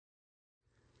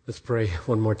Let's pray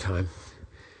one more time.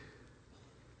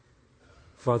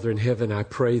 Father in heaven, I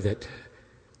pray that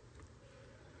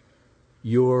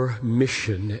your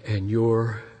mission and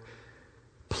your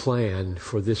plan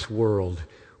for this world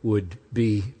would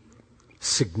be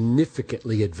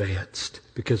significantly advanced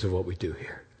because of what we do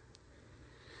here.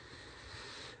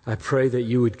 I pray that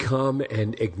you would come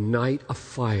and ignite a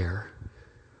fire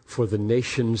for the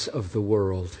nations of the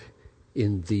world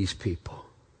in these people.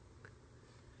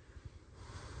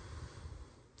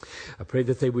 I pray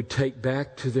that they would take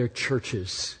back to their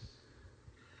churches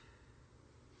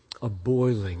a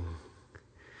boiling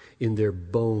in their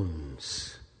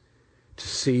bones to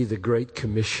see the Great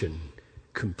Commission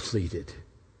completed.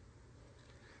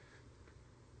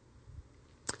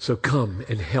 So come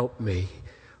and help me.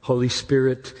 Holy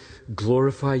Spirit,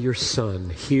 glorify your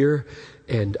Son here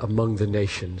and among the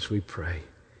nations, we pray.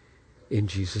 In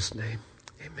Jesus' name,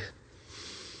 amen.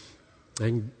 I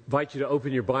invite you to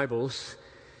open your Bibles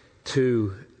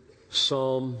to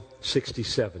Psalm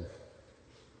 67.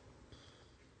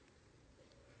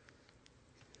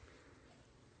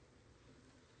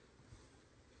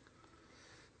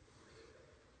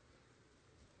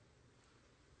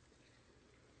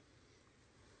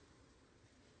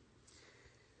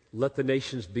 Let the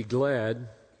nations be glad,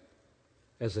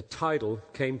 as a title,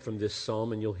 came from this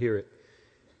psalm, and you'll hear it.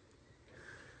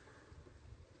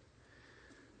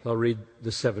 I'll read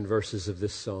the 7 verses of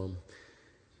this psalm.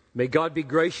 May God be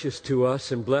gracious to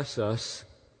us and bless us,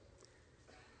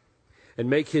 and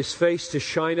make his face to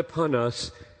shine upon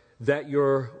us, that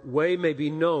your way may be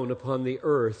known upon the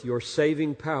earth, your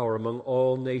saving power among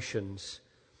all nations.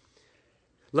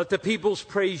 Let the peoples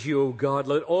praise you, O God.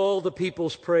 Let all the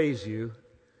peoples praise you.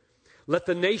 Let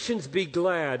the nations be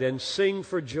glad and sing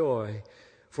for joy,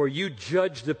 for you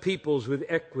judge the peoples with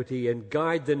equity and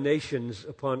guide the nations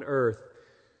upon earth.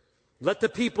 Let the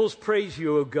peoples praise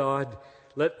you, O God.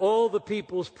 Let all the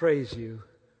peoples praise you.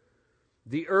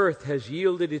 The earth has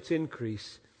yielded its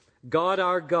increase. God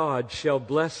our God shall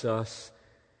bless us.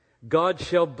 God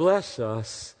shall bless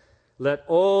us. Let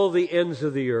all the ends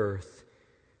of the earth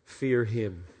fear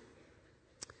him.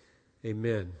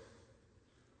 Amen.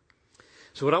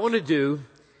 So what I want to do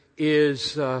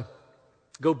is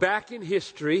go back in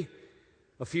history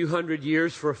a few hundred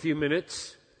years for a few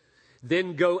minutes,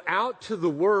 then go out to the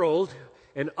world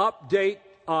and update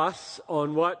us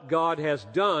on what God has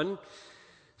done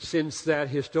since that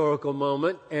historical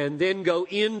moment, and then go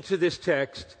into this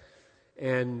text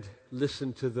and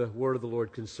listen to the word of the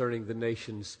Lord concerning the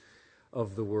nations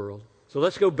of the world. So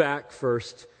let's go back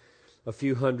first a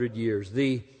few hundred years.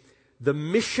 The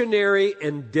missionary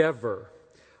endeavor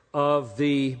of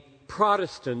the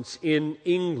Protestants in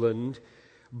England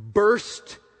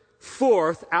burst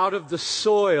forth out of the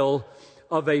soil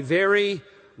of a very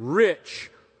rich,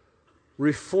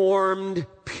 Reformed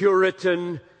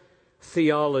Puritan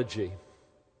theology. You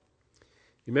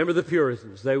remember the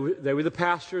Puritans? They were the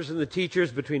pastors and the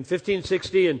teachers between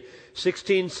 1560 and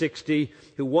 1660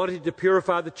 who wanted to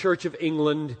purify the Church of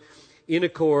England in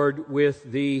accord with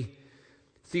the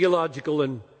theological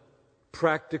and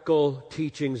practical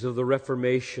teachings of the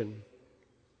Reformation.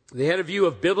 They had a view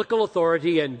of biblical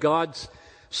authority and God's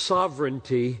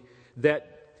sovereignty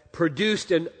that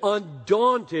produced an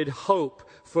undaunted hope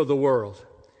for the world.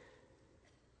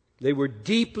 They were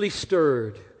deeply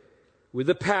stirred with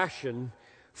a passion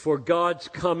for God's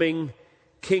coming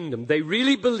kingdom. They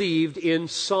really believed in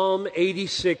Psalm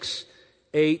 86,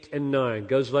 8 and 9. It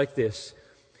goes like this.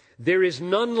 There is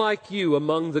none like you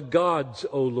among the gods,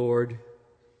 O Lord,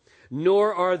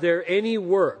 nor are there any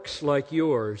works like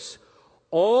yours.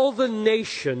 All the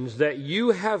nations that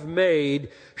you have made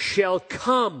shall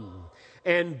come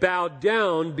and bow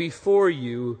down before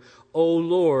you, O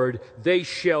Lord. They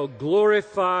shall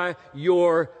glorify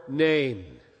your name.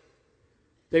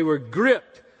 They were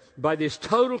gripped by this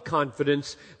total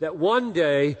confidence that one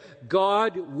day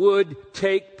God would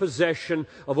take possession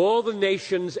of all the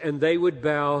nations and they would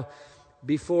bow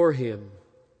before him.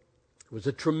 It was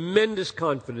a tremendous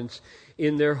confidence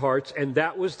in their hearts, and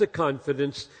that was the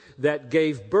confidence that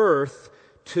gave birth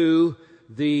to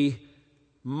the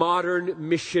modern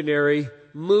missionary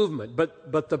movement.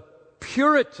 But the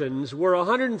Puritans were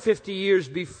 150 years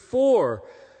before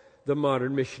the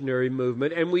modern missionary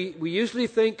movement, and we usually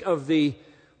think of the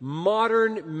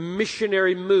modern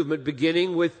missionary movement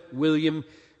beginning with William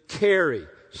Carey,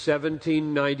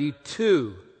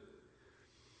 1792.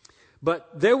 But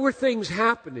there were things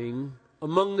happening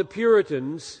among the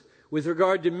Puritans with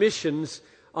regard to missions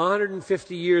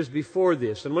 150 years before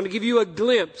this. I'm going to give you a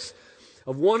glimpse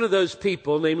of one of those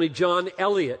people, namely John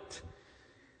Eliot.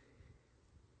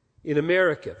 in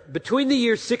America. Between the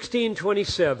years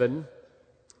 1627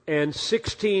 and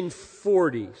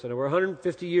 1640, so we're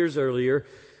 150 years earlier,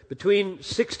 between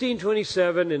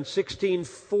 1627 and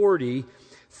 1640,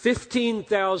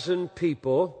 15,000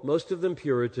 people, most of them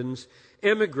Puritans,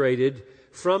 emigrated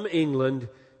from England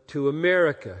to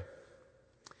America.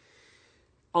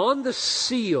 On the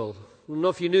seal, I don't know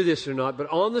if you knew this or not, but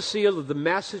on the seal of the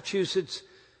Massachusetts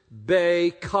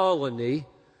Bay Colony,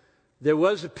 there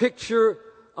was a picture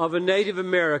of a Native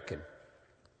American.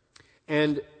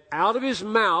 And out of his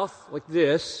mouth, like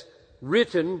this,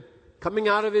 written, coming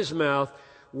out of his mouth,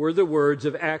 were the words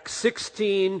of Acts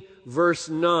 16, verse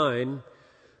 9,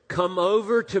 "Come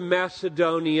over to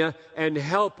Macedonia and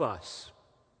help us."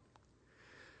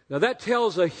 Now that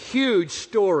tells a huge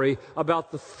story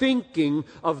about the thinking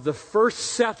of the first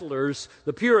settlers,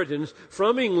 the Puritans,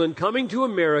 from England coming to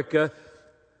America,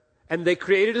 and they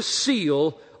created a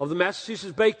seal of the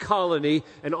Massachusetts Bay Colony,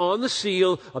 and on the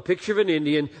seal, a picture of an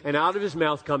Indian, and out of his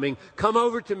mouth coming, "Come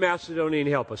over to Macedonia and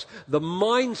help us." The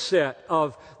mindset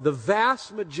of the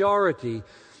vast majority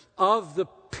of the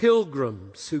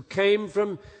pilgrims who came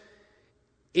from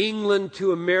England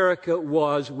to America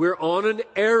was, we're on an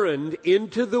errand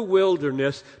into the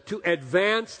wilderness to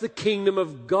advance the kingdom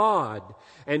of God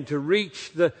and to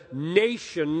reach the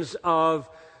nations of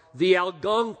the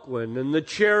Algonquin and the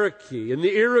Cherokee and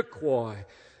the Iroquois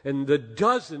and the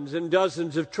dozens and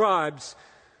dozens of tribes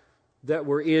that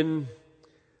were in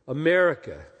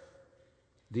America.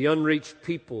 The unreached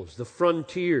peoples, the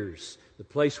frontiers, the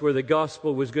place where the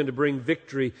gospel was going to bring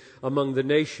victory among the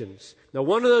nations. Now,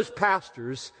 one of those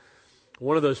pastors,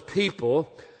 one of those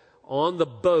people on the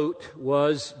boat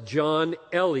was John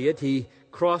Eliot. He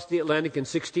crossed the Atlantic in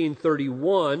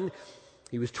 1631.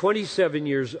 He was 27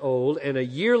 years old, and a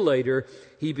year later,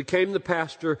 he became the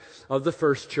pastor of the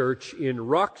First Church in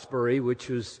Roxbury, which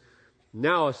was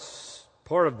now a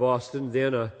part of Boston,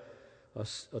 then a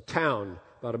town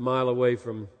about a mile away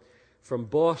from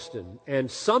Boston.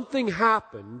 And something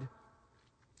happened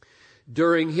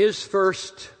during his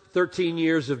first 13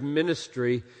 years of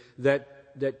ministry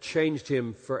that changed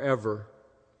him forever.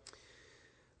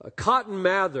 Cotton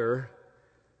Mather,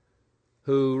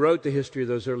 who wrote the history of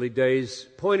those early days,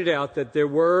 pointed out that there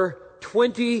were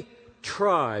 20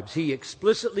 tribes. He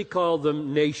explicitly called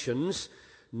them nations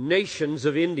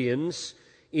of Indians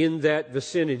in that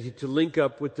vicinity, to link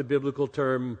up with the biblical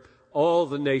term, "All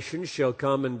the nations shall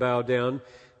come and bow down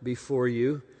before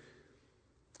you."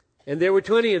 And there were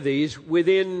 20 of these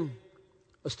within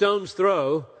a stone's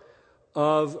throw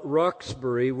of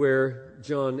Roxbury, where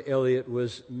John Eliot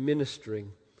was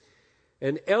ministering.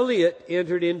 And Eliot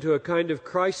entered into a kind of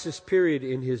crisis period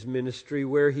in his ministry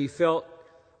where he felt,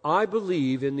 I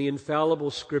believe in the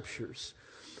infallible Scriptures.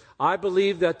 I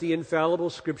believe that the infallible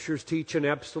Scriptures teach an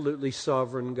absolutely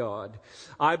sovereign God.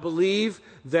 I believe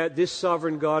that this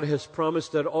sovereign God has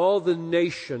promised that all the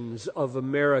nations of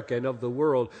America and of the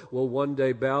world will one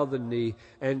day bow the knee,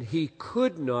 and he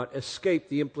could not escape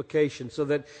the implication. So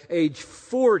that age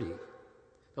 40,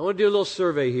 I want to do a little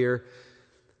survey here.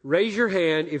 Raise your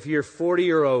hand if you're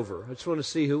 40 or over. I just want to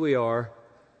see who we are.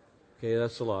 Okay,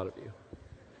 that's a lot of you.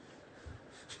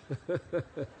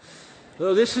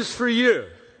 So this is for you.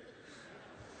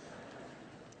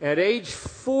 At age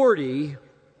 40,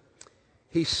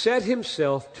 he set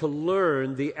himself to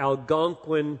learn the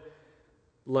Algonquin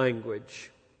language.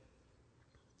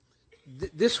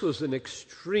 This was an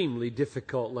extremely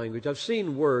difficult language. I've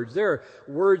seen words. There are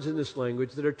words in this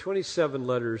language that are 27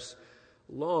 letters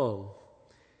long.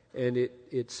 And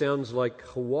it sounds like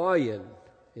Hawaiian.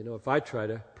 You know, if I try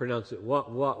to pronounce it,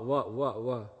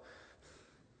 wa.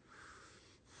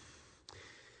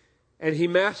 And he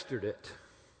mastered it.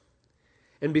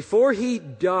 And before he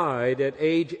died at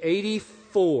age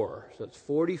 84, so that's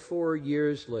 44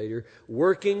 years later,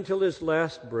 working till his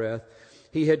last breath,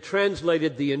 he had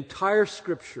translated the entire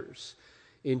Scriptures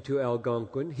into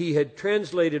Algonquin. He had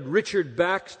translated Richard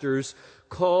Baxter's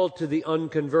Call to the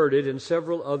Unconverted and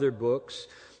several other books.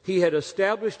 He had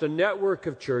established a network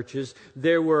of churches.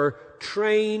 There were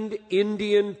trained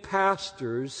Indian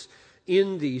pastors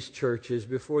in these churches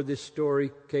before this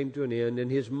story came to an end.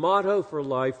 And his motto for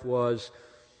life was,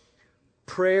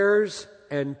 "Prayers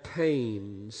and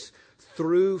pains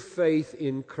through faith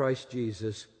in Christ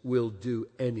Jesus will do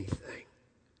anything."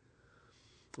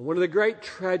 One of the great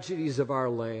tragedies of our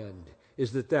land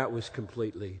is that was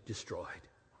completely destroyed.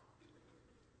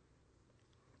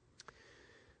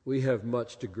 We have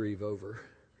much to grieve over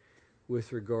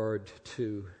with regard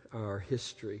to our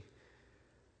history.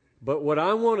 But what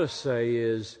I want to say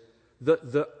is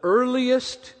that the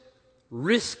earliest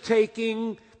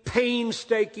risk-taking,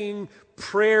 painstaking,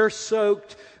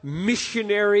 prayer-soaked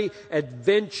missionary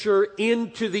adventure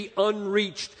into the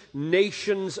unreached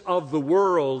nations of the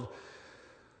world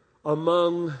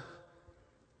among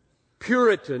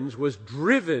Puritans was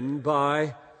driven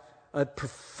by a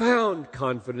profound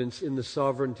confidence in the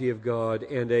sovereignty of God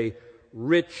and a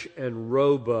rich and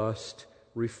robust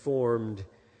Reformed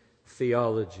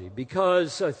theology.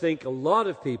 Because I think a lot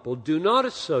of people do not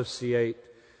associate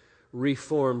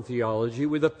Reformed theology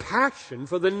with a passion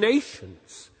for the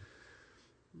nations.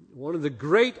 One of the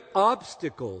great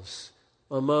obstacles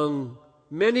among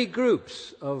many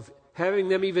groups of having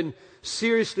them even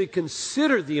seriously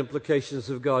consider the implications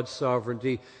of God's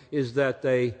sovereignty is that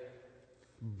they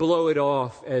blow it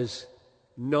off as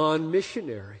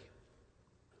non-missionary,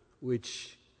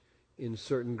 which in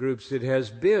certain groups it has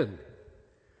been,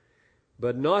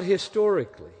 but not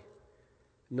historically.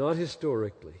 Not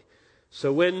historically.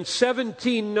 So when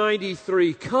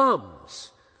 1793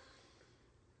 comes,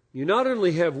 you not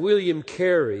only have William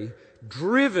Carey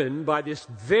driven by this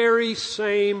very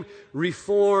same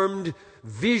Reformed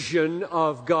vision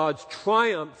of God's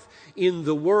triumph in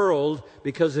the world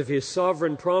because of His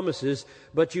sovereign promises,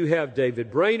 but you have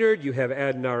David Brainerd, you have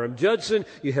Adoniram Judson,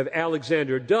 you have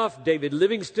Alexander Duff, David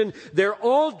Livingston. They're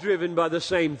all driven by the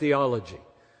same theology.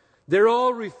 They're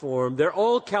all Reformed, they're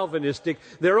all Calvinistic,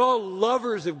 they're all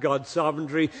lovers of God's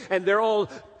sovereignty, and they're all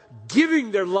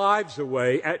giving their lives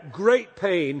away at great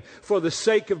pain for the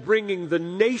sake of bringing the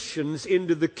nations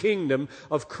into the kingdom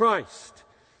of Christ.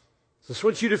 So I just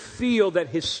want you to feel that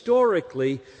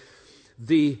historically,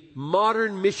 the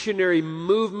modern missionary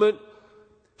movement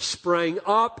sprang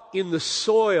up in the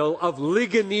soil of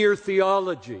Ligonier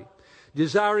theology,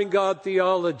 desiring God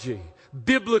theology,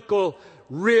 biblical,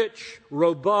 rich,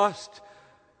 robust,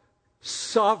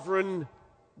 sovereign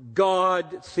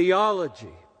God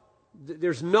theology.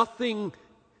 There's nothing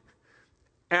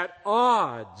at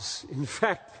odds. In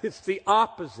fact, it's the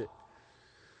opposite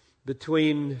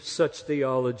between such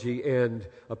theology and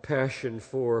a passion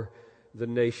for the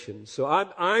nation. So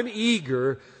I'm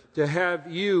eager to have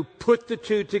you put the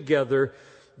two together,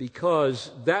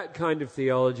 because that kind of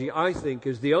theology, I think,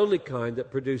 is the only kind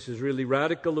that produces really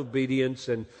radical obedience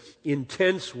and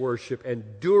intense worship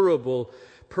and durable,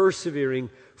 persevering,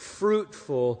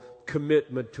 fruitful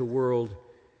commitment to world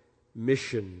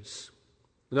missions.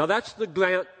 Now that's the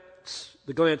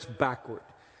glance backward.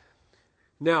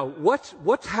 Now,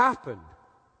 what's happened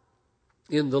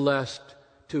in the last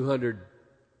 200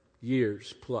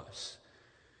 years plus?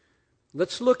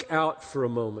 Let's look out for a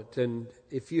moment, and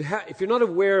if you're not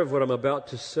aware of what I'm about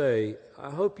to say, I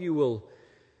hope you will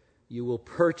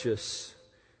purchase,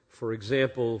 for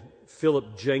example,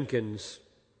 Philip Jenkins'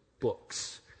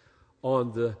 books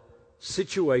on the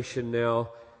situation now.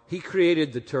 He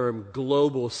created the term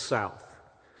Global South,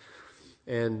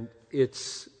 and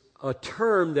it's a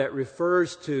term that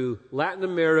refers to Latin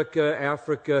America,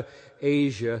 Africa,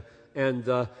 Asia, and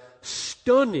the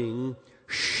stunning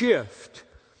shift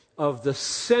of the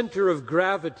center of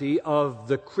gravity of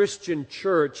the Christian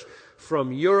church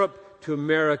from Europe to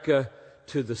America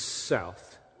to the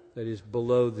south, that is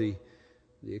below the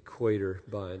equator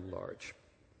by and large.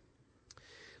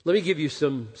 Let me give you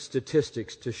some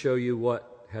statistics to show you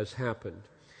what has happened.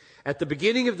 At the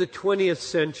beginning of the 20th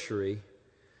century,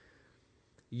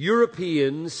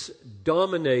 Europeans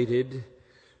dominated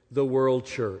the world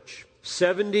church.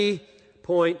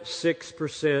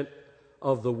 70.6%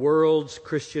 of the world's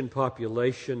Christian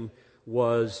population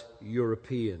was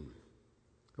European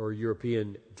or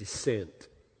European descent.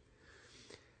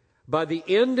 By the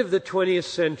end of the 20th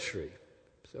century,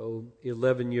 so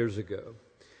 11 years ago,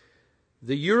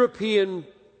 the European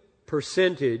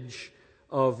percentage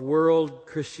of world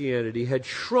Christianity had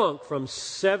shrunk from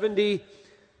 70%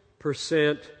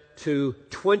 to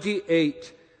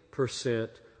 28%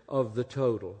 of the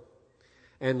total.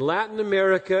 And Latin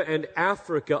America and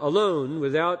Africa alone,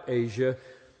 without Asia,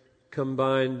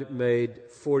 combined made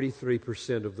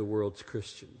 43% of the world's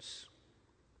Christians.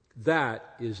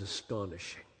 That is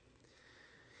astonishing.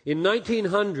 In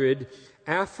 1900,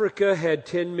 Africa had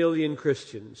 10 million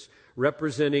Christians,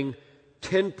 representing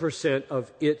 10%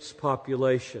 of its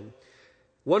population.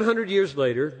 100 years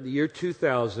later, the year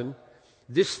 2000,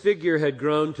 this figure had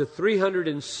grown to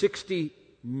 360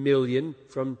 million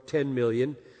from 10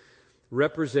 million,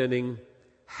 representing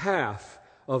half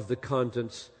of the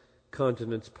continent's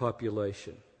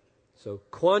population. So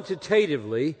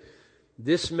quantitatively,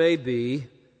 this may be,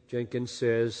 Jenkins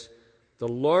says, the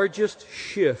largest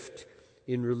shift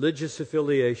in religious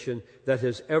affiliation that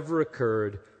has ever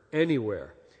occurred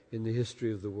anywhere in the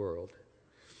history of the world.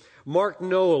 Mark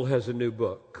Noel has a new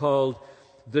book called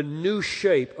The New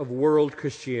Shape of World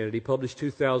Christianity, published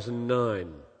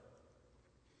 2009.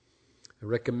 I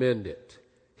recommend it.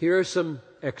 Here are some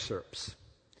excerpts.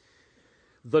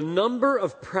 The number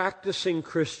of practicing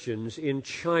Christians in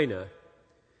China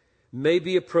may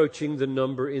be approaching the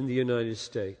number in the United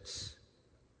States.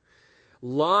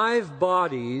 Live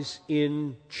bodies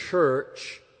in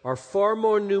church are far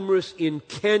more numerous in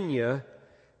Kenya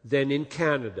than in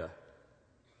Canada.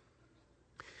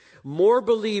 More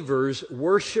believers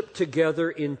worship together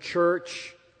in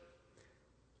church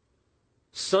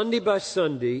Sunday by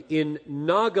Sunday in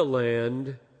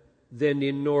Nagaland than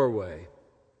in Norway.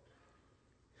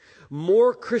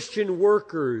 More Christian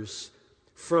workers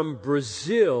from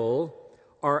Brazil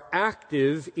are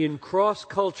active in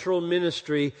cross-cultural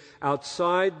ministry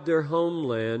outside their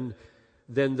homeland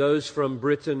than those from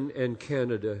Britain and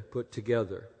Canada put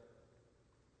together.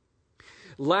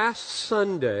 Last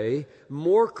Sunday,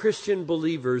 more Christian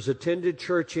believers attended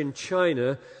church in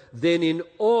China than in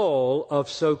all of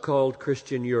so-called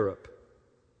Christian Europe.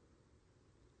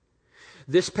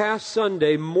 This past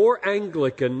Sunday, more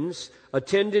Anglicans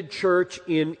attended church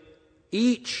in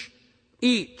each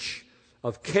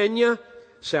of Kenya,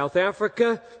 South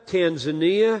Africa,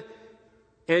 Tanzania,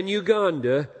 and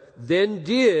Uganda than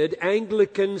did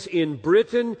Anglicans in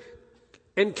Britain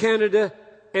and Canada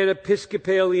and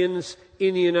Episcopalians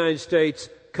in the United States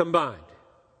combined.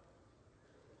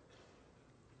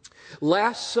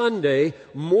 Last Sunday,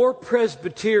 more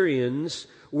Presbyterians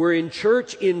were in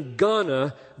church in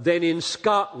Ghana than in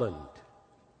Scotland.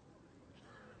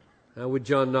 How would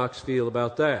John Knox feel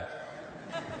about that?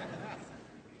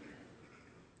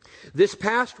 This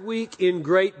past week in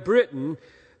Great Britain,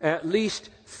 at least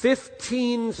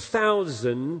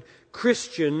 15,000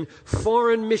 Christian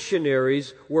foreign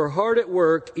missionaries were hard at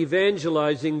work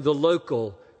evangelizing the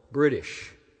local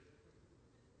British.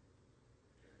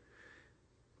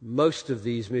 Most of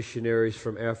these missionaries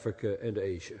from Africa and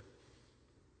Asia.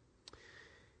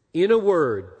 In a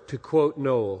word, to quote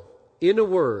Noel, in a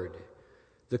word,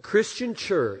 the Christian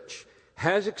church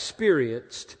has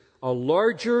experienced a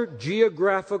larger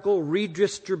geographical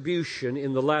redistribution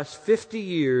in the last 50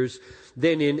 years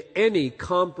than in any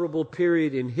comparable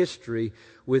period in history,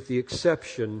 with the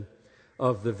exception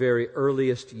of the very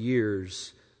earliest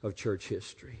years of church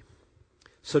history.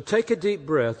 So take a deep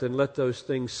breath and let those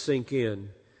things sink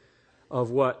in of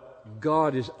what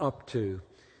God is up to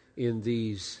in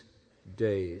these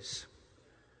days.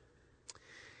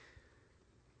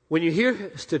 When you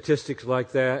hear statistics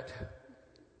like that,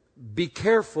 be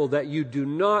careful that you do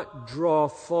not draw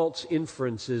false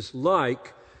inferences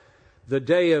like the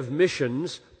day of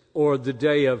missions or the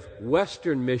day of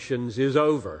Western missions is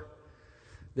over.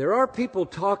 There are people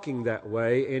talking that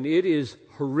way, and it is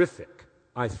horrific,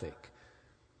 I think.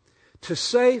 To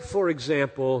say, for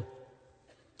example,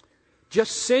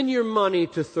 just send your money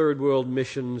to third world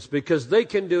missions because they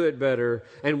can do it better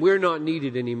and we're not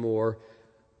needed anymore.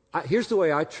 Here's the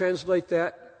way I translate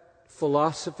that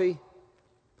philosophy.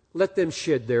 Let them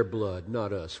shed their blood,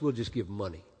 not us. We'll just give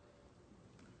money.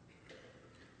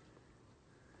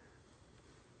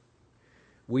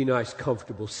 We nice,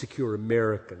 comfortable, secure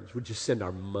Americans, we'll just send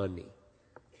our money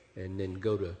and then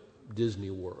go to Disney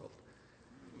World.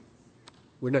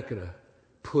 We're not going to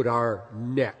put our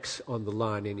necks on the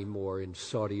line anymore in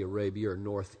Saudi Arabia or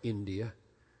North India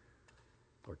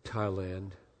or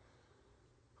Thailand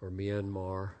or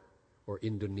Myanmar or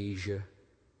Indonesia.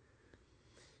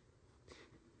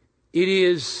 It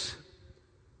is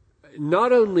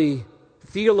not only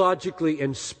theologically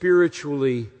and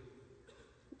spiritually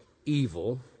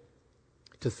evil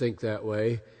to think that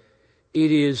way,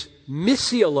 it is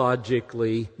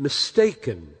missiologically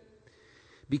mistaken,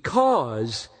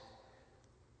 because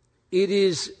it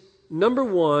is, number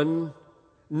one,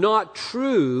 not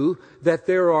true that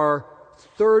there are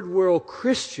third world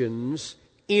Christians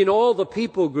in all the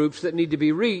people groups that need to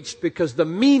be reached, because the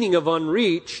meaning of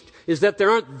unreached is that they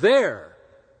aren't there.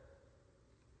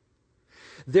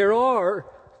 There are,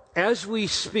 as we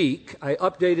speak, I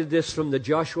updated this from the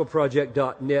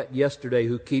joshuaproject.net yesterday,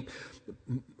 who keep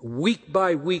week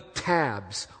by week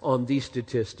tabs on these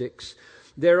statistics.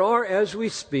 There are, as we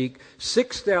speak,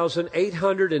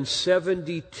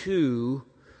 6,872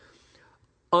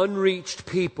 unreached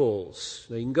peoples.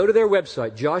 Now you can go to their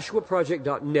website,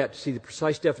 joshuaproject.net, to see the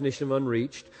precise definition of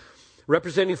unreached,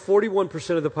 representing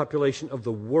 41% of the population of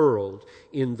the world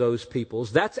in those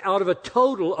peoples. That's out of a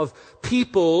total of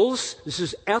peoples. This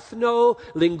is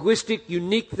ethno-linguistic,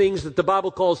 unique things that the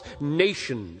Bible calls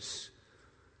nations.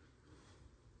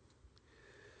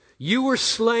 You were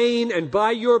slain, and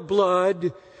by your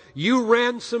blood You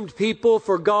ransomed people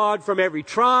for God from every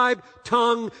tribe,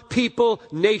 tongue, people,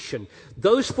 nation.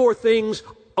 Those four things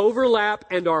overlap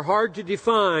and are hard to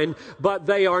define, but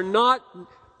they are not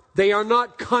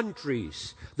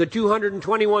countries. The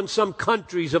 221 some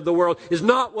countries of the world is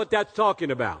not what that's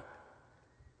talking about.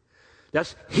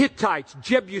 That's Hittites,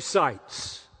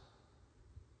 Jebusites,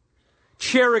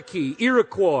 Cherokee,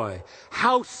 Iroquois,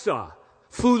 Hausa,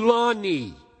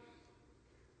 Fulani.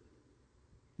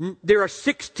 There are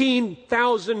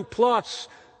 16,000 plus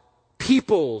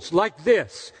peoples like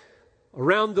this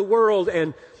around the world,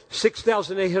 and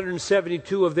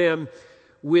 6,872 of them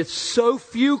with so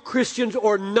few Christians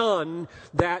or none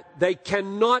that they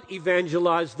cannot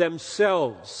evangelize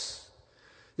themselves.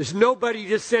 There's nobody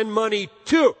to send money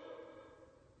to.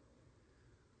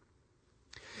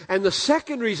 And the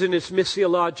second reason it's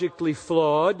missiologically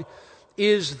flawed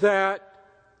is that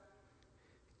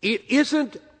it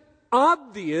isn't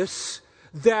obvious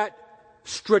that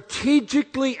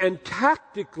strategically and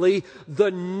tactically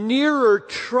the nearer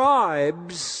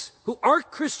tribes who are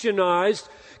Christianized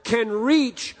can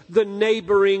reach the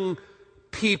neighboring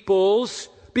peoples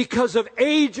because of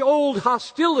age-old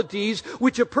hostilities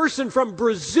which a person from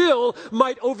Brazil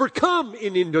might overcome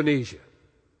in Indonesia.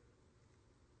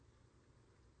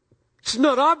 It's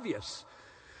not obvious.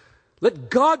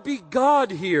 Let God be God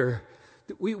here.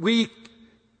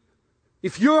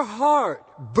 If your heart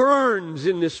burns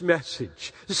in this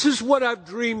message, this is what I've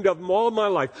dreamed of all my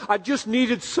life. I just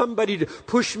needed somebody to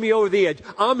push me over the edge.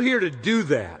 I'm here to do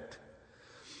that.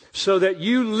 So that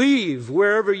you leave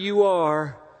wherever you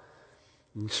are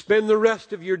and spend the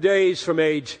rest of your days from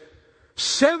age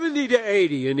 70 to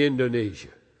 80 in Indonesia.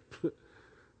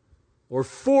 Or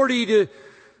 40 to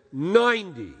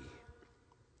 90.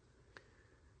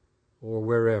 Or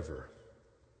wherever.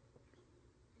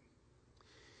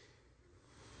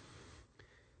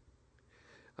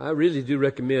 I really do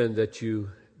recommend that you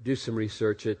do some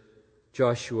research at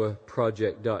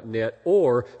joshuaproject.net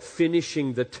or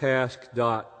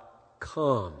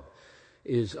finishingthetask.com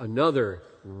is another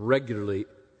regularly.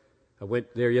 I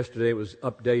went there yesterday. It was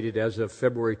updated as of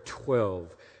February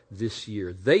 12 this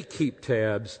year. They keep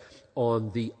tabs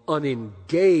on the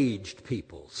unengaged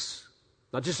peoples.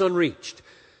 Not just unreached,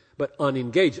 but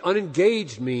unengaged.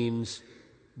 Unengaged means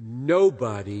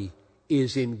nobody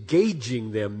is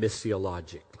engaging them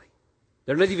missiologically.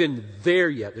 They're not even there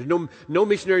yet. There's no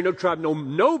missionary, no tribe,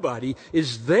 nobody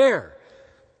is there.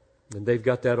 And they've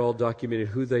got that all documented,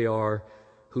 who they are,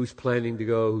 who's planning to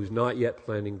go, who's not yet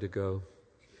planning to go.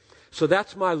 So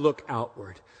that's my look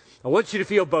outward. I want you to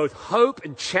feel both hope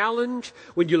and challenge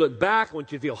when you look back. I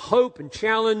want you to feel hope and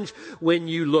challenge when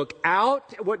you look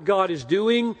out at what God is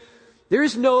doing.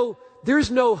 There's no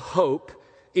hope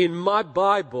in my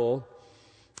Bible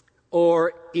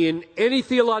or in any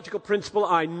theological principle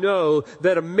I know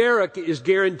that America is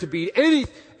guaranteed to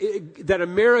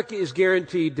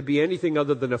be anything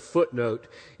other than a footnote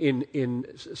in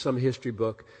some history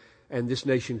book, and this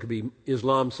nation could be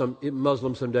Muslim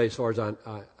someday, as far as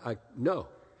I know.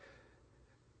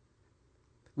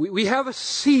 We have a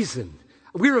season.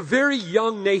 We're a very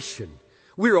young nation.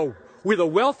 We're the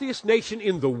wealthiest nation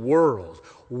in the world.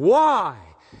 Why?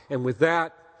 And with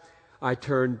that, I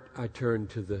turn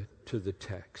to the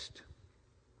text.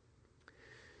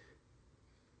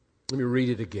 Let me read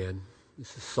it again.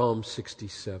 This is Psalm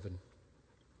 67.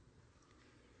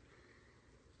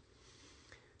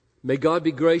 May God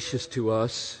be gracious to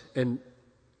us, and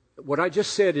what I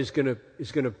just said is going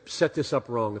to set this up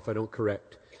wrong if I don't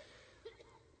correct.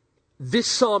 This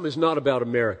psalm is not about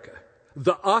America.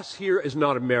 The us here is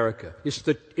not America. It's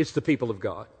the people of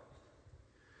God.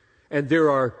 And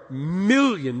there are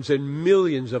millions and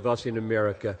millions of us in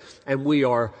America, and we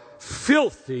are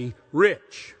filthy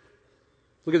rich.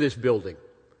 Look at this building.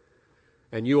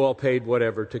 And you all paid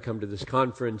whatever to come to this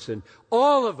conference, and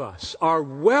all of us are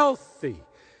wealthy.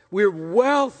 We're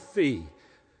wealthy.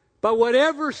 By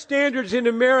whatever standards in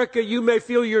America you may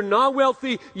feel you're not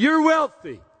wealthy, you're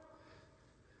wealthy.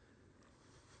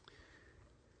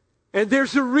 And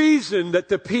there's a reason that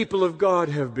the people of God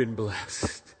have been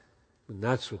blessed. And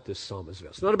that's what this psalm is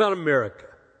about. It's not about America.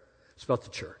 It's about the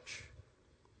church.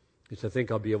 Which I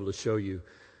think I'll be able to show you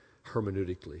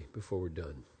hermeneutically before we're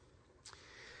done.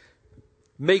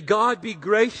 May God be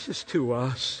gracious to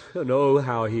us. And oh,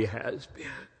 how He has been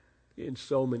in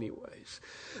so many ways.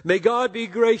 May God be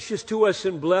gracious to us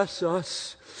and bless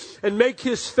us and make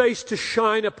His face to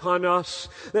shine upon us,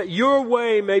 that your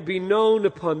way may be known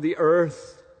upon the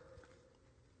earth.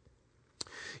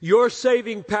 Your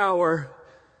saving power,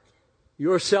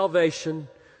 your salvation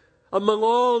among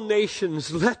all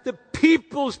nations. Let the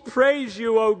peoples praise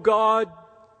you, O God.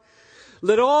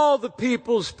 Let all the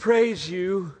peoples praise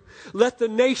you. Let the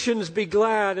nations be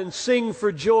glad and sing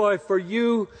for joy, for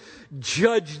you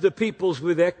judge the peoples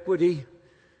with equity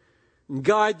and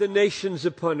guide the nations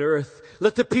upon earth.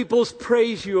 Let the peoples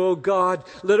praise you, O God.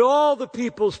 Let all the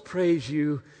peoples praise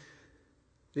you.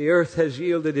 The earth has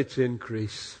yielded its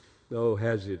increase. Oh,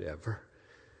 has it ever?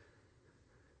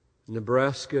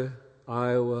 Nebraska,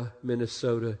 Iowa,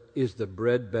 Minnesota is the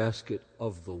breadbasket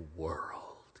of the world.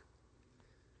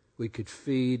 We could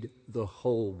feed the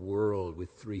whole world with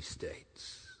 3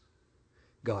 states.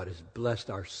 God has blessed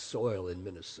our soil in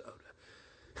Minnesota.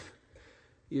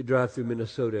 You drive through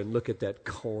Minnesota and look at that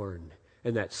corn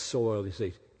and that soil, you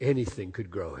say, anything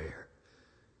could grow here.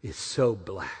 It's so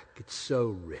black, it's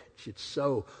so rich, it's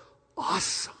so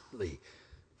awesomely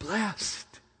blessed.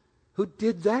 Who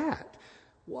did that?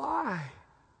 Why?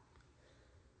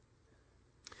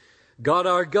 God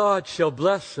our God shall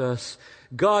bless us.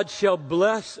 God shall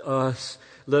bless us.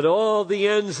 Let all the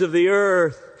ends of the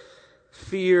earth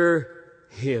fear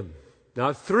Him.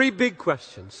 Now, 3 big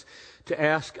questions to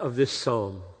ask of this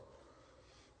psalm.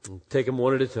 I'll take them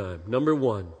one at a time. Number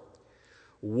 1,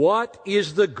 what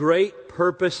is the great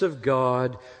purpose of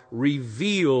God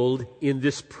revealed in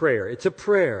this prayer? It's a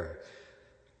prayer.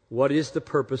 What is the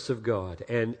purpose of God?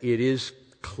 And it is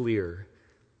clear.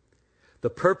 The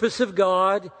purpose of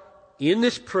God in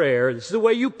this prayer, this is the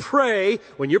way you pray.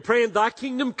 When you're praying, thy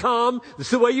kingdom come, this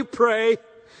is the way you pray.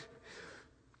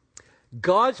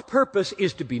 God's purpose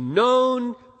is to be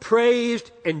known,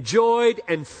 praised, enjoyed,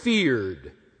 and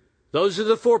feared. Those are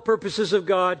the 4 purposes of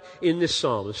God in this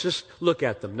psalm. Let's just look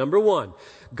at them. Number 1,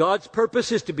 God's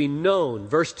purpose is to be known.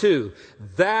 Verse 2,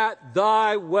 that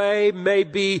thy way may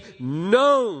be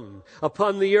known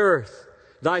upon the earth,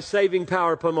 thy saving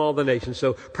power upon all the nations.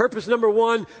 So purpose number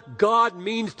 1, God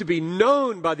means to be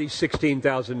known by these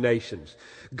 16,000 nations.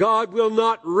 God will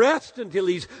not rest until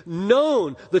He's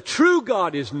known. The true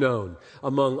God is known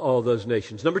among all those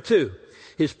nations. Number 2,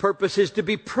 His purpose is to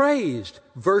be praised.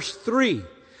 Verse 3,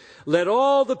 let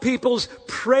all the peoples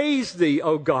praise Thee,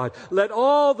 O God. Let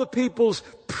all the peoples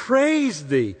praise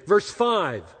Thee. Verse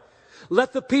 5,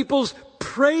 let the peoples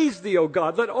praise Thee, O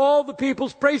God. Let all the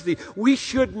peoples praise Thee. We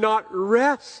should not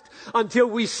rest until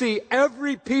we see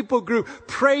every people group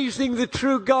praising the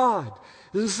true God.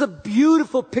 This is a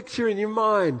beautiful picture in your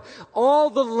mind. All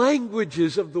the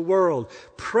languages of the world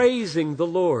praising the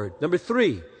Lord. Number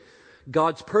 3,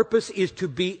 God's purpose is to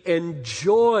be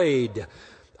enjoyed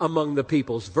among the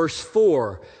peoples. Verse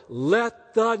 4,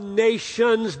 let the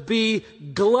nations be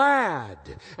glad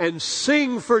and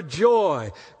sing for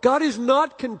joy. God is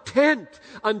not content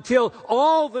until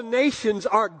all the nations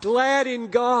are glad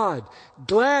in God.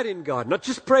 Glad in God. Not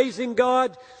just praising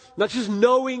God, not just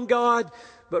knowing God,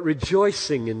 but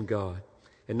rejoicing in God.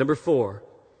 And number 4,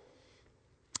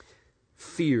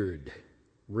 feared,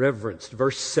 reverenced.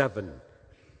 Verse 7,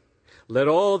 let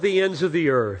all the ends of the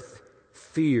earth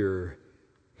fear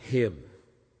Him.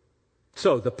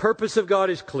 So the purpose of God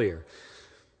is clear.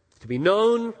 To be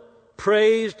known,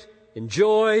 praised,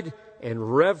 enjoyed,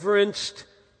 and reverenced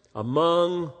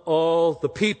among all the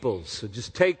peoples. So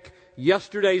just take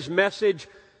yesterday's message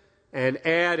and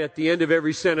add at the end of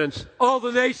every sentence, all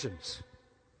the nations.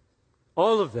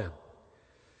 All of them.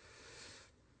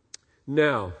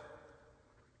 Now,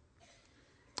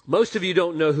 most of you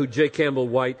don't know who J. Campbell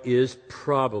White is,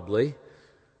 probably.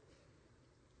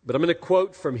 But I'm going to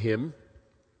quote from him,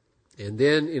 and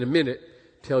then in a minute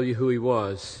tell you who he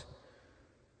was.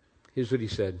 Here's what he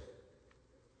said.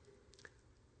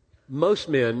 Most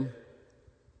men,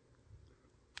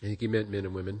 I think he meant men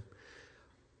and women,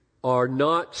 are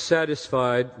not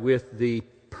satisfied with the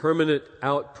permanent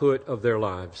output of their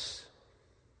lives.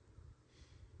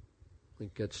 I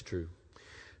think that's true.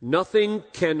 Nothing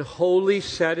can wholly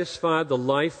satisfy the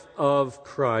life of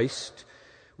Christ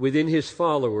within His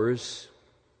followers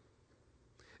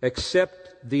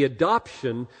except the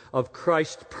adoption of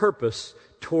Christ's purpose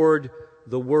toward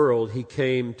the world He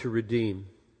came to redeem.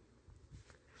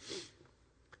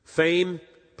 Fame,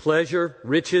 pleasure,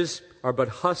 riches are but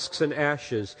husks and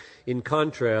ashes in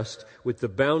contrast with the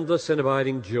boundless and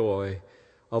abiding joy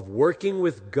of working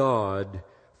with God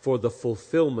for the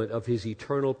fulfillment of His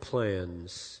eternal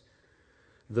plans.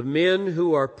 The men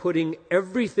who are putting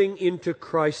everything into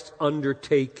Christ's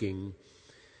undertaking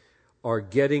are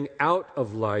getting out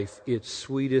of life its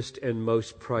sweetest and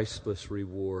most priceless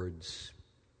rewards.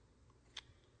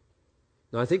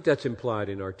 Now, I think that's implied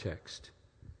in our text.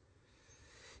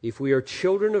 If we are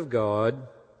children of God,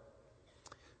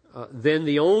 then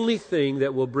the only thing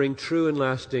that will bring true and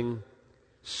lasting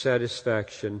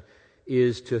satisfaction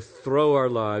is to throw our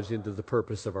lives into the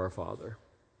purpose of our Father.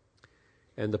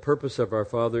 And the purpose of our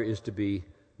Father is to be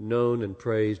known and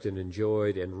praised and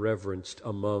enjoyed and reverenced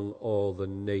among all the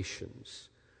nations.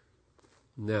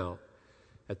 Now,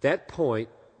 at that point,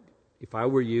 if I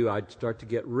were you, I'd start to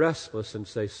get restless and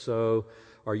say, so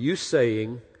are you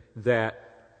saying that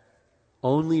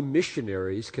only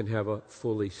missionaries can have a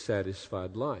fully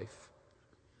satisfied life?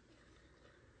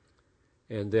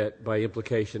 And that by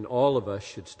implication, all of us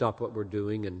should stop what we're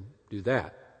doing and do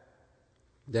that.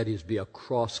 That is, be a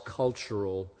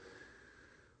cross-cultural,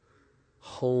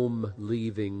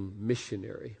 home-leaving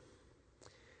missionary.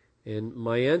 And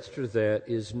my answer to that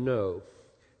is no.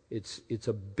 It's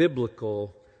a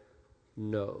biblical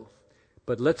no.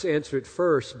 But let's answer it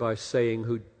first by saying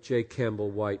who J. Campbell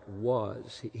White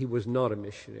was. He was not a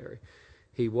missionary.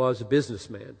 He was a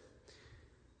businessman.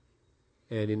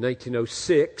 And in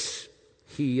 1906,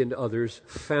 he and others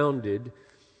founded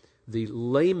the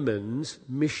layman's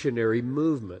missionary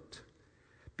movement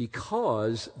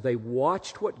because they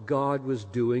watched what God was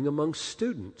doing among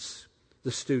students,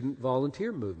 the student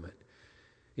volunteer movement,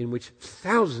 in which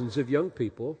thousands of young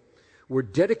people were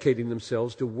dedicating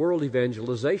themselves to world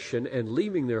evangelization and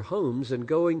leaving their homes and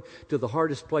going to the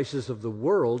hardest places of the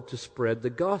world to spread the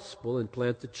gospel and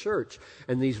plant the church.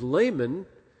 And these laymen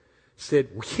said,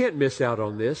 we can't miss out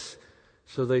on this.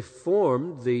 So they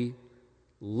formed the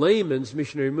layman's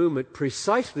missionary movement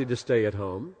precisely to stay at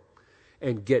home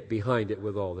and get behind it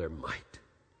with all their might.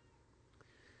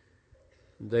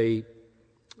 They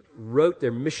wrote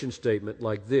their mission statement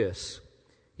like this: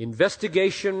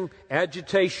 investigation,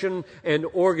 agitation, and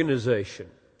organization.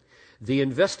 The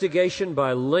investigation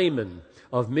by laymen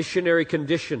of missionary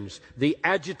conditions, the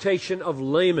agitation of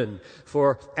laymen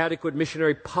for adequate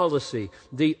missionary policy,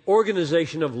 the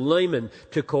organization of laymen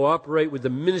to cooperate with the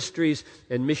ministries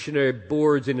and missionary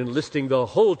boards in enlisting the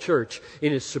whole church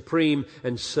in its supreme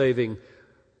and saving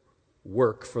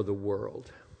work for the world.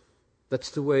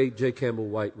 That's the way J. Campbell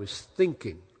White was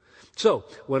thinking. So,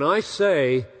 when I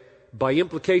say, by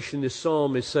implication, this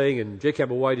psalm is saying, and J.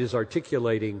 Campbell White is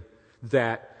articulating,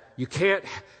 that you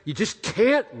just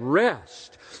can't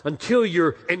rest until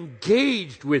you're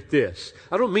engaged with this.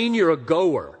 I don't mean you're a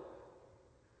goer.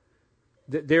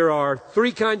 There are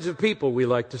three kinds of people, we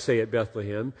like to say at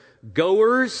Bethlehem: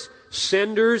 goers,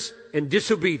 senders, and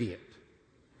disobedient.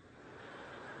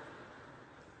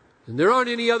 And there aren't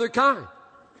any other kind.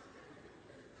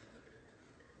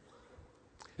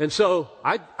 And so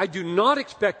I do not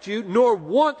expect you, nor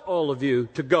want all of you,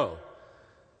 to go.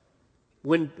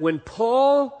 When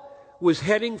Paul was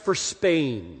heading for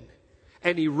Spain,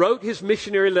 and he wrote his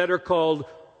missionary letter called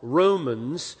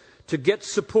Romans to get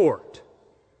support,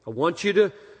 I want you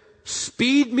to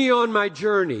speed me on my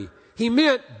journey. He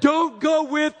meant, don't go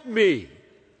with me.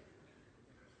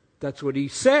 That's what he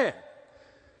said.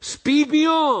 Speed me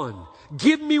on.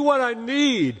 Give me what I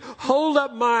need. Hold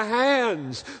up my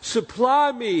hands.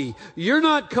 Supply me. You're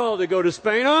not called to go to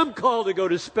Spain. I'm called to go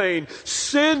to Spain.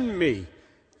 Send me.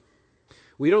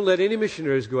 We don't let any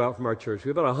missionaries go out from our church. We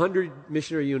have about 100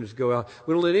 missionary units go out.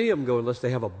 We don't let any of them go unless they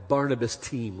have a Barnabas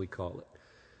team, we call it.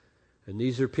 And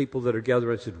these are people that are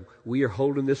gathered and said, we are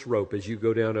holding this rope as you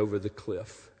go down over the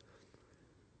cliff.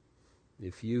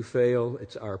 If you fail,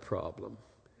 it's our problem.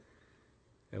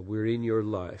 And we're in your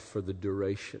life for the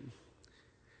duration.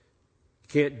 You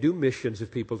can't do missions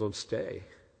if people don't stay.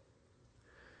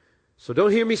 So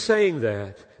don't hear me saying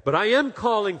that. But I am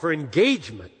calling for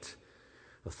engagement.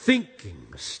 Thinking,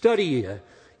 study,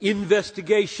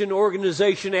 investigation,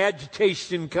 organization,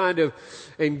 agitation kind of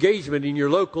engagement in your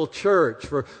local church.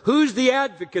 For who's the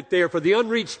advocate there for the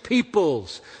unreached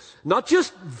peoples? Not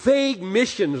just vague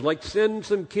missions like send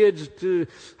some kids to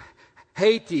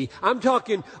Haiti. I'm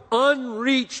talking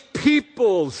unreached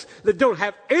peoples that don't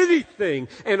have anything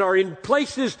and are in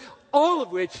places, all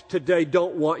of which today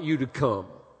don't want you to come.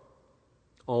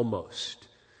 Almost.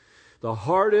 The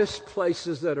hardest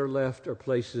places that are left are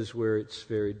places where it's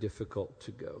very difficult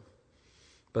to go.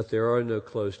 But there are no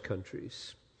closed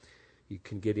countries. You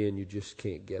can get in, you just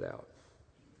can't get out.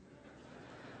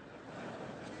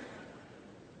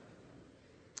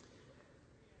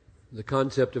 The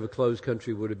concept of a closed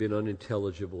country would have been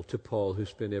unintelligible to Paul, who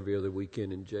spent every other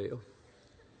weekend in jail.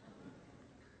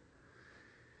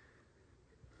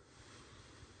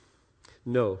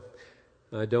 No,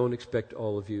 I don't expect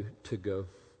all of you to go.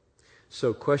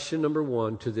 So question number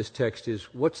one to this text is,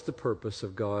 what's the purpose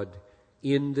of God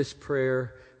in this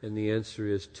prayer? And the answer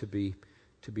is to be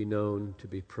known, to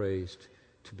be praised,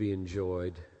 to be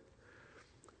enjoyed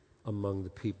among the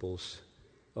peoples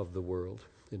of the world,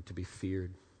 and to be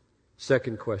feared.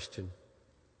 Second question,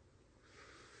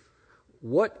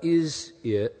 What is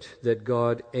it that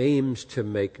God aims to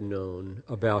make known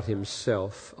about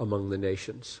himself among the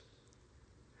nations?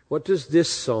 What does this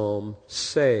psalm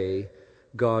say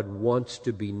God wants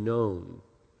to be known?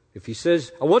 If he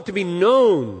says, I want to be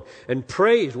known and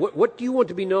praised, what do you want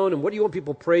to be known and what do you want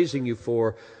people praising you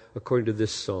for according to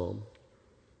this psalm?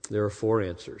 There are 4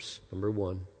 answers. Number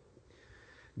 1,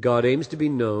 God aims to be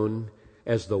known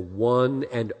as the one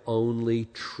and only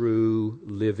true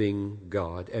living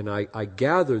God. And I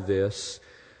gather this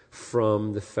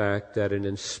from the fact that an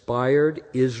inspired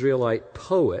Israelite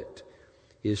poet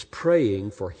is praying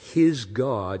for his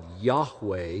God,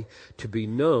 Yahweh, to be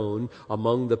known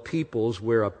among the peoples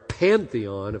where a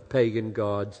pantheon of pagan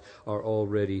gods are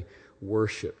already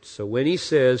worshipped. So when he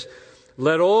says,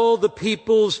 let all the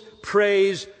peoples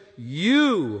praise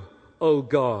you, O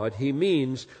God, he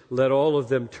means let all of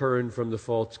them turn from the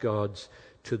false gods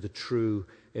to the true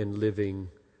and living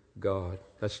God.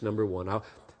 That's number 1. Now,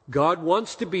 God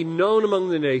wants to be known among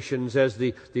the nations as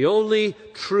the only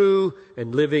true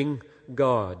and living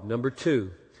God. Number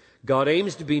 2, God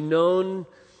aims to be known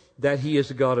that he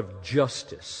is a God of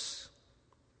justice.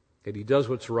 And he does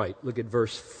what's right. Look at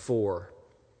verse 4.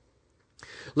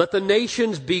 Let the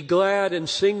nations be glad and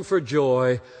sing for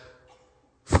joy,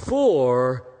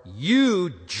 for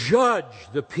you judge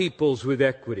the peoples with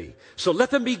equity. So let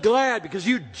them be glad because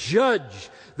you judge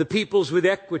the peoples with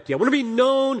equity. I want to be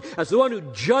known as the one who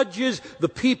judges the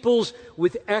peoples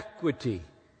with equity.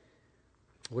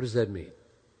 What does that mean?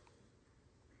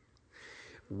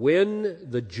 When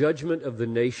the judgment of the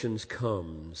nations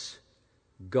comes,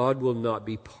 God will not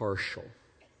be partial.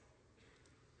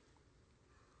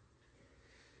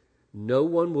 No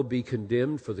one will be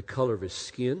condemned for the color of his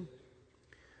skin.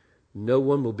 No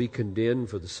one will be condemned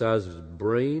for the size of his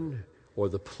brain or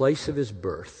the place of his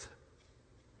birth.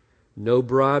 No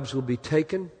bribes will be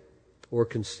taken or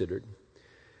considered.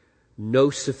 No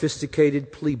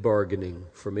sophisticated plea bargaining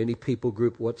from any people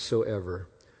group whatsoever.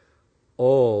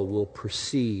 All will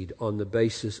proceed on the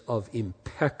basis of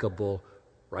impeccable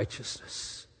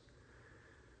righteousness.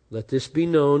 Let this be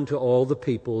known to all the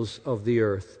peoples of the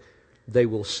earth. They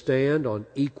will stand on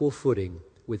equal footing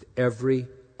with every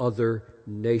other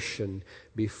nation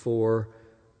before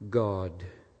God,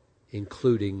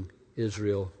 including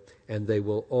Israel, and they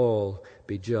will all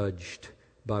be judged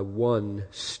by one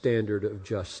standard of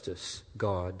justice,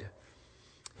 God.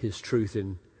 His truth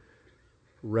in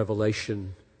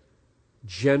revelation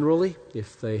generally,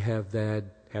 if they have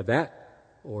that,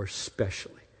 or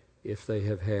specially, if they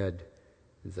have had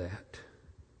that.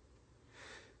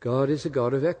 God is a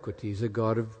God of equity. He's a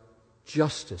God of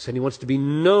justice. And he wants to be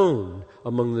known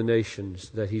among the nations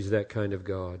that he's that kind of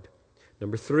God.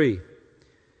 Number 3,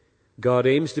 God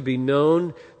aims to be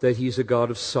known that he's a God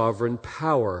of sovereign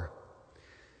power.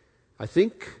 I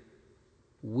think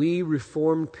we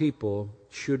Reformed people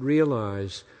should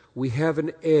realize we have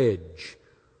an edge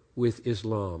with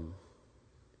Islam.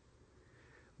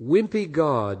 Wimpy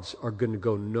gods are going to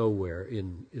go nowhere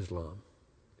in Islam.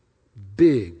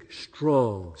 Big,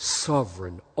 strong,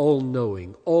 sovereign,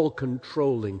 all-knowing,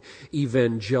 all-controlling,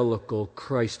 evangelical,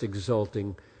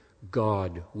 Christ-exalting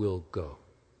God will go.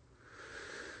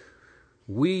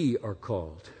 We are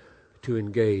called to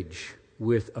engage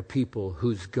with a people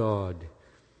whose God,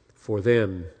 for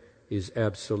them, is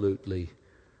absolutely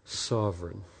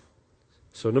sovereign.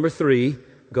 So number 3,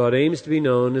 God aims to be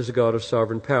known as a God of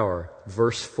sovereign power.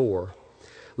 Verse 4,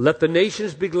 let the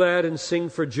nations be glad and sing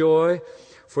for joy,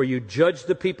 for you judge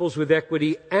the peoples with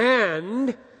equity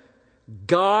and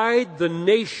guide the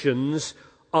nations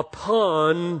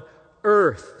upon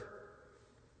earth.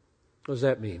 What does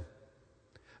that mean?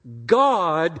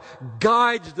 God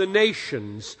guides the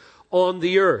nations on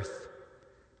the earth.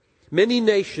 Many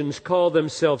nations call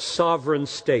themselves sovereign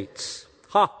states.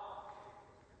 Ha!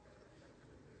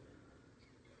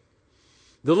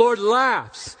 The Lord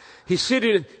laughs. He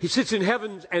sits in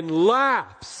heaven and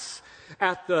laughs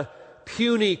at the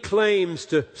puny claims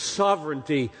to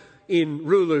sovereignty in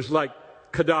rulers like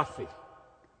Gaddafi.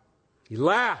 He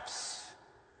laughs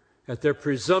at their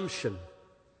presumption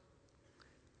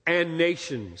and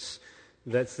nations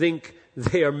that think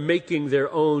they are making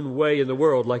their own way in the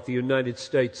world, like the United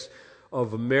States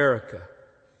of America.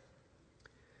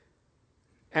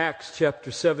 Acts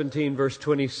chapter 17, verse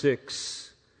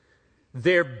 26.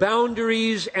 Their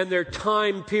boundaries and their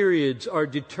time periods are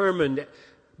determined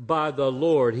by the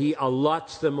Lord. He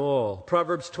allots them all.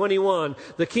 Proverbs 21,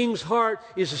 the king's heart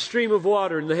is a stream of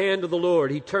water in the hand of the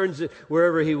Lord. He turns it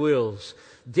wherever He wills.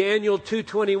 Daniel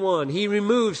 2:21, He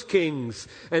removes kings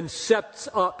and sets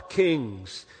up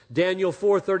kings. Daniel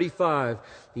 4:35,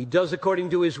 He does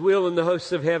according to His will in the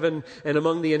hosts of heaven and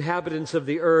among the inhabitants of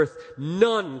the earth.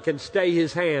 None can stay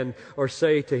His hand or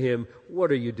say to Him,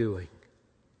 what are you doing?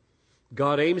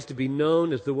 God aims to be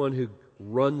known as the one who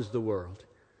runs the world,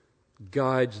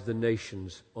 guides the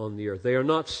nations on the earth. They are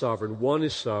not sovereign. One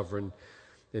is sovereign,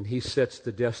 and He sets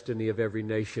the destiny of every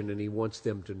nation, and He wants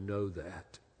them to know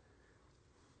that.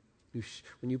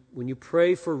 When you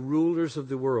pray for rulers of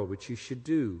the world, which you should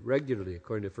do regularly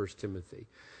according to 1 Timothy,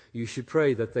 you should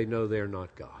pray that they know they are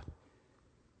not God.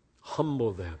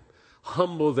 Humble them.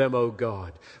 Humble them, O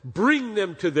God. Bring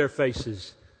them to their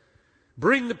faces.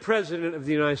 Bring the President of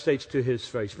the United States to his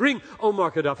face. Bring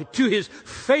Omar Gaddafi to his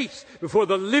face before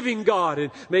the living God.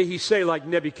 And may he say like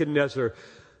Nebuchadnezzar,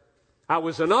 I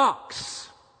was an ox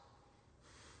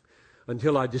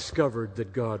until I discovered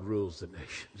that God rules the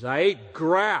nations. I ate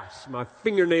grass. My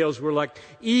fingernails were like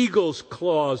eagle's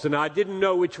claws, and I didn't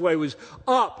know which way was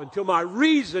up until my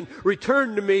reason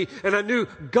returned to me, and I knew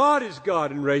God is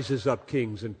God and raises up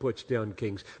kings and puts down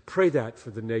kings. Pray that for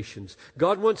the nations.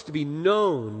 God wants to be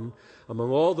known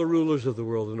among all the rulers of the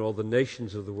world and all the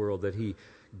nations of the world that He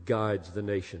guides the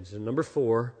nations. And number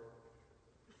 4,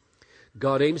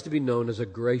 God aims to be known as a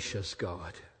gracious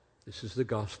God. This is the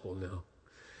gospel now.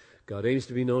 God aims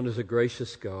to be known as a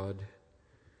gracious God.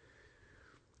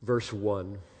 Verse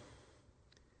 1.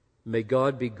 May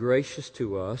God be gracious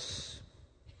to us.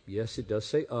 Yes, it does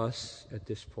say us at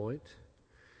this point.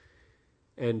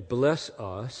 And bless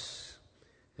us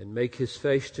and make His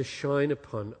face to shine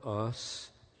upon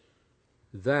us,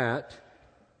 that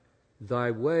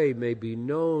Thy way may be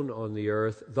known on the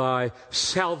earth, Thy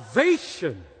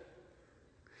salvation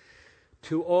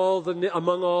to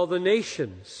among all the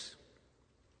nations.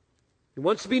 He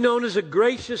wants to be known as a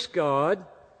gracious God.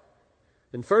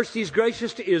 And first, He's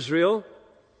gracious to Israel.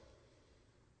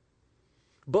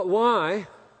 But why?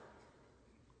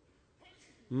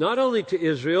 Not only to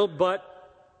Israel, but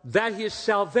that His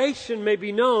salvation may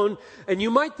be known. And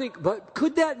you might think, but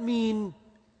could that mean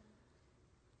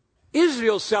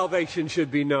Israel's salvation should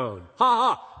be known?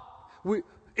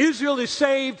 Israel is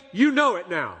saved, you know it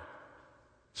now.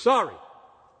 Sorry.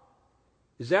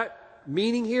 Is that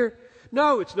meaning here?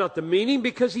 No, it's not the meaning,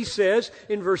 because He says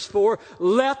in verse 4,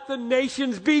 let the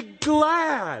nations be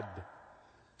glad.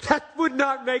 That would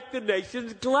not make the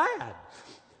nations glad.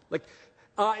 Like,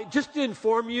 just to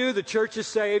inform you, the church is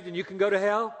saved and you can go to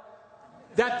hell.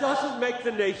 That doesn't make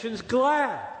the nations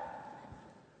glad.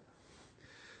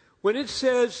 When it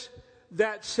says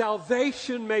that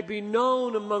salvation may be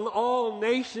known among all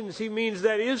nations, He means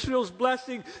that Israel's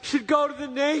blessing should go to the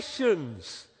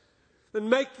nations and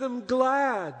make them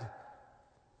glad.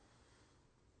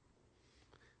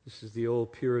 This is the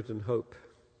old Puritan hope.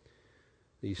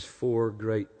 These 4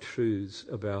 great truths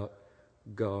about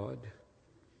God.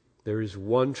 There is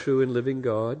one true and living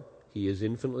God. He is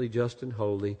infinitely just and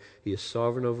holy. He is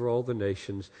sovereign over all the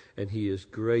nations, and He is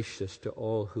gracious to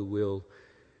all who will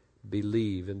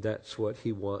believe. And that's what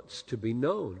He wants to be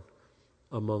known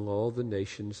among all the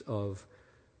nations of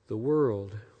the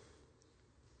world.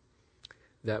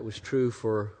 That was true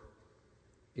for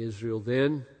Israel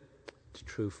then. It's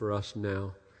true for us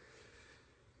now.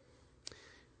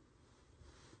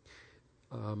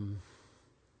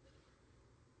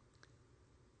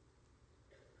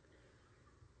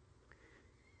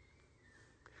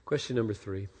 Question number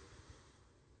 3.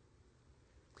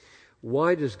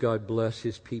 Why does God bless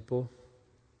His people?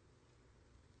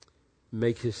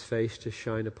 Make His face to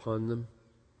shine upon them?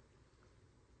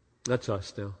 That's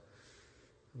us now.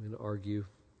 I'm going to argue.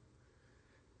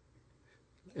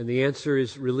 And the answer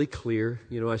is really clear.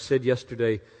 You know, I said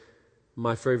yesterday,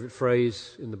 my favorite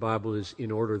phrase in the Bible is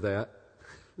in order that,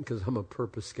 because I'm a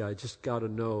purpose guy. Just got to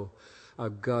know.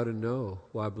 I've got to know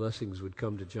why blessings would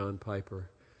come to John Piper.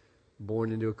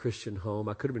 Born into a Christian home.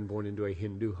 I could have been born into a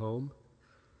Hindu home.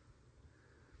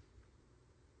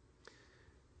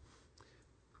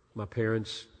 My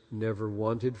parents never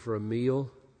wanted for a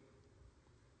meal.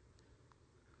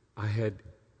 I had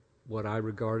what I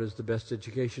regard as the best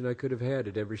education I could have had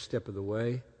at every step of the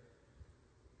way.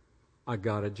 I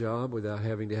got a job without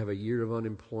having to have a year of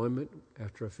unemployment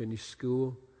after I finished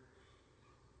school.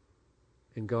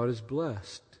 And God has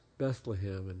blessed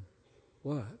Bethlehem. And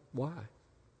what? Why?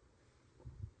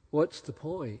 What's the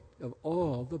point of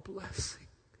all the blessing?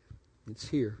 It's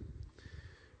here.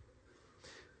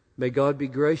 May God be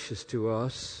gracious to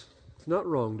us. It's not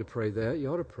wrong to pray that.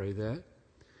 You ought to pray that.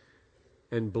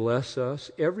 and bless us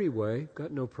every way.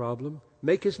 Got no problem.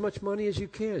 Make as much money as you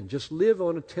can. Just live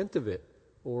on a tenth of it,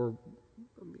 or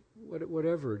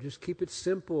whatever. Just keep it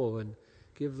simple and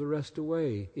give the rest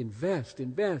away. Invest,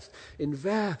 invest,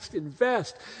 invest,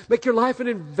 invest. Make your life an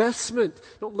investment.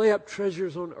 Don't lay up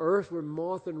treasures on earth where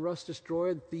moth and rust destroy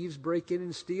and thieves break in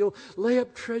and steal. Lay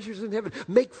up treasures in heaven.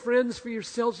 Make friends for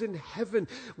yourselves in heaven.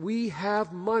 We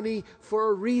have money for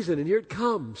a reason, and here it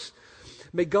comes.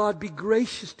 May God be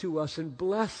gracious to us and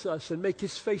bless us and make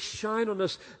His face shine on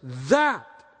us. That,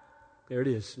 there it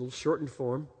is, a little shortened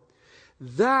form,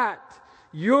 that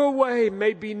your way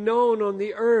may be known on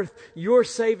the earth, your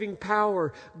saving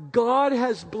power. God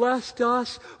has blessed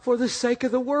us for the sake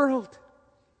of the world.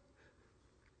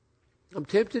 I'm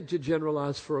tempted to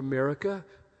generalize for America,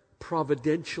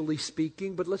 providentially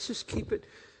speaking, but let's just keep it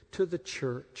to the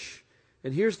church.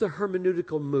 And here's the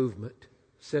hermeneutical movement.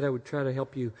 Said I would try to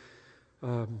help you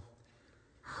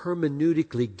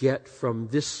hermeneutically get from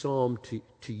this psalm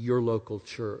to your local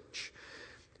church.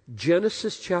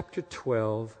 Genesis chapter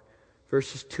 12,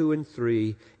 verses 2 and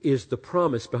 3 is the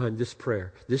promise behind this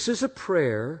prayer. This is a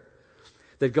prayer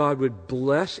that God would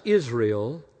bless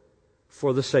Israel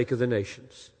for the sake of the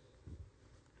nations.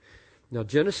 Now,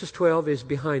 Genesis 12 is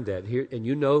behind that here, and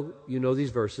you know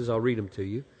these verses. I'll read them to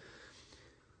you.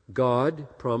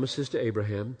 God promises to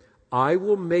Abraham, I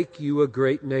will make you a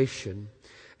great nation,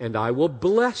 and I will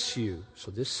bless you.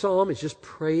 So this psalm is just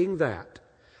praying that.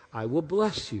 I will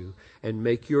bless you and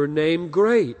make your name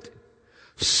great,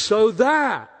 so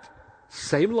that,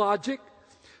 same logic,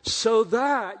 so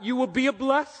that you will be a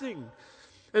blessing.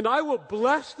 And I will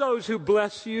bless those who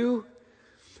bless you.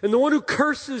 And the one who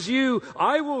curses you,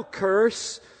 I will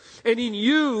curse. And in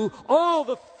you, all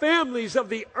the families of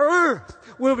the earth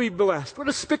will be blessed. What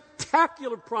a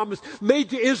spectacular promise made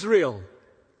to Israel.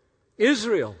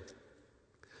 Israel.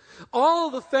 All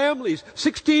the families,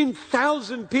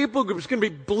 16,000 people groups going to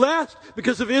be blessed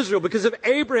because of Israel, because of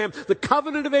Abraham, the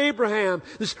covenant of Abraham,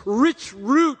 this rich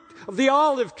root of the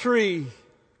olive tree.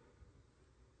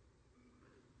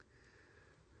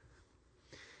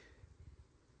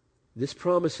 This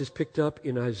promise is picked up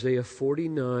in Isaiah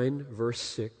 49, verse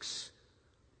 6.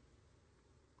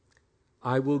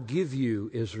 I will give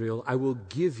you, Israel, I will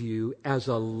give you as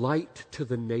a light to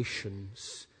the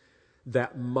nations,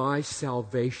 that my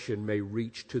salvation may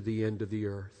reach to the end of the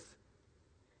earth.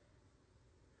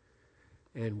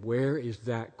 And where is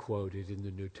that quoted in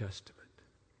the New Testament?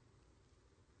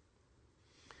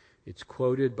 It's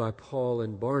quoted by Paul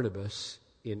and Barnabas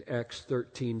in Acts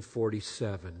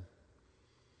 13:47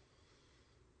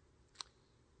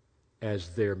 as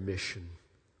their mission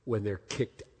when they're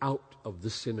kicked out of the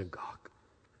synagogue.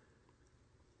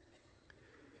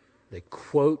 They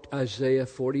quote Isaiah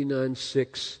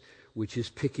 49:6, which is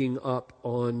picking up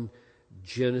on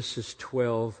Genesis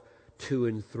 12, 2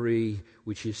 and 3,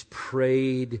 which is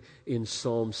prayed in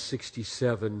Psalm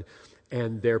 67.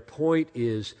 And their point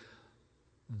is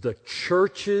the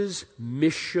church's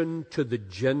mission to the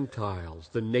Gentiles,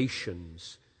 the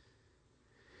nations,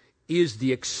 is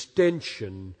the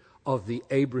extension of the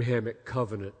Abrahamic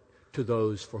covenant to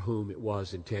those for whom it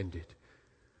was intended.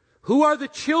 Who are the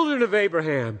children of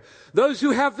Abraham? Those who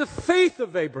have the faith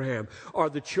of Abraham are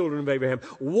the children of Abraham.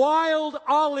 Wild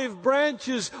olive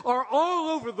branches are all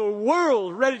over the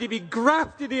world ready to be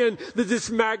grafted in to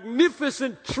this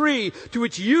magnificent tree to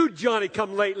which you,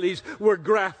 Johnny-come-latelys, were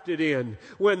grafted in.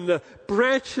 When the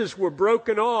branches were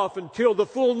broken off until the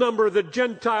full number of the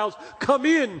Gentiles come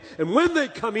in. And when they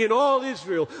come in, all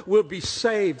Israel will be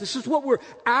saved. This is what we're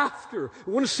after.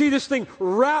 We want to see this thing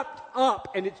wrapped up,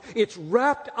 and it's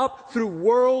wrapped up through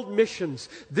world missions.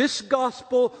 This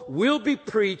gospel will be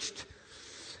preached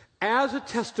as a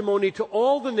testimony to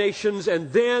all the nations,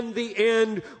 and then the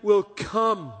end will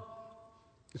come.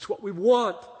 It's what we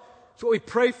want. It's what we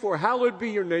pray for. Hallowed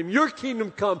be your name. Your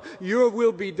kingdom come. Your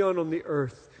will be done on the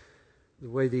earth the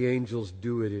way the angels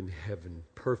do it in heaven,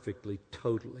 perfectly,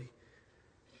 totally.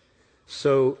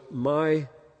 So my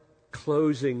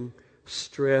closing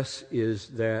stress is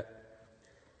that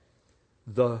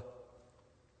the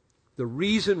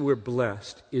reason we're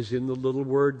blessed is in the little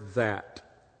word that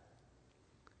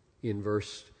in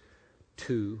verse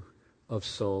 2 of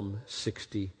Psalm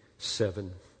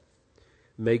 67.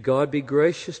 May God be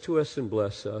gracious to us and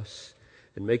bless us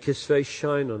and make His face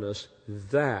shine on us,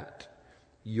 that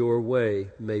your way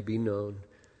may be known.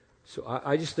 So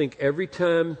I just think every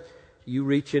time you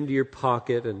reach into your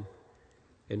pocket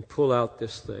and pull out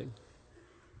this thing,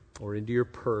 or into your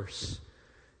purse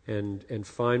and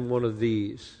find one of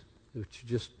these, which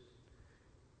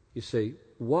you say,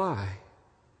 why?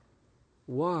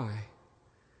 Why?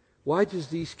 Why does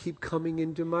these keep coming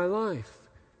into my life?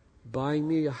 Buying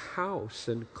me a house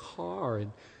and car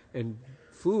and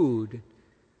food.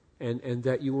 And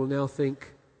that you will now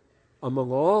think,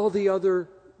 among all the other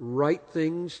right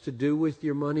things to do with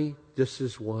your money, this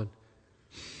is one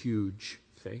huge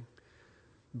thing.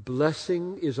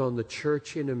 Blessing is on the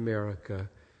church in America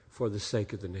for the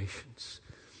sake of the nations.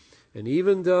 And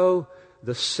even though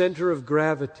the center of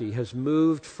gravity has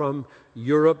moved from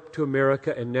Europe to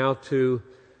America and now to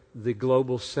the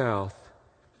global south,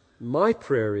 my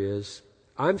prayer is,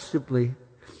 I'm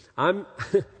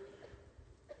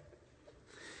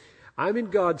in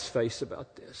God's face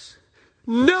about this.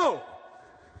 No!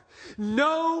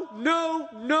 No, no,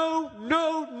 no,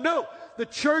 no, no. The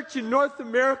church in North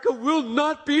America will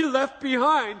not be left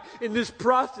behind in this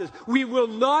process. We will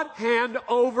not hand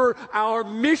over our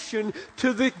mission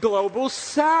to the global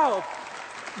south.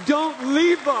 Don't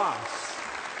leave us.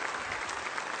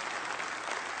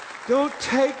 Don't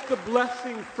take the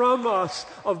blessing from us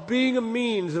of being a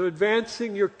means of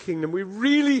advancing your kingdom. We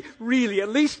really, really, at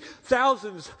least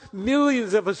thousands,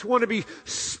 millions of us want to be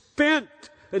spent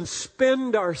and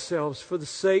spend ourselves for the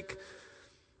sake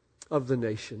of the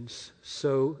nations.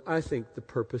 So I think the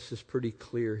purpose is pretty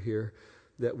clear here,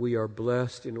 that we are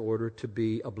blessed in order to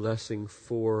be a blessing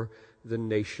for the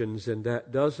nations. And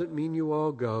that doesn't mean you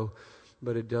all go,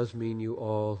 but it does mean you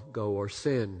all go or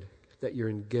send, that you're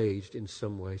engaged in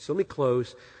some way. So let me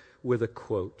close with a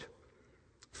quote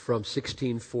from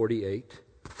 1648.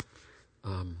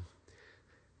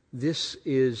 This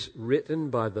is written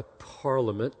by the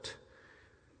Parliament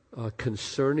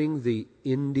concerning the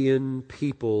Indian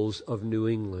peoples of New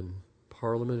England,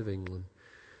 Parliament of England.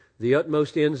 The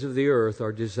utmost ends of the earth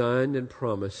are designed and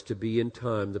promised to be in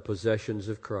time the possessions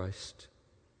of Christ.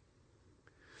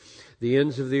 The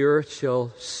ends of the earth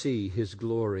shall see His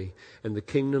glory, and the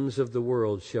kingdoms of the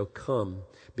world shall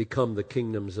become the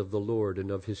kingdoms of the Lord and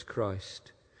of His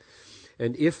Christ.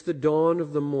 And if the dawn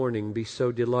of the morning be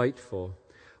so delightful,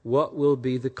 what will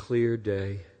be the clear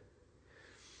day?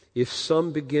 If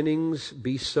some beginnings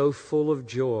be so full of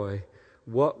joy,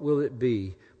 what will it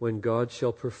be when God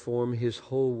shall perform His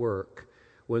whole work,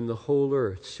 when the whole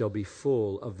earth shall be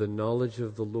full of the knowledge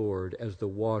of the Lord as the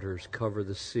waters cover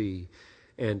the sea,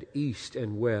 and east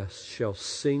and west shall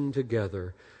sing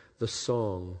together the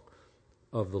song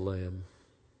of the Lamb.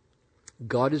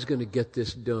 God is going to get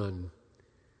this done.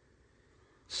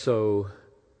 So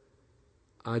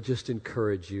I just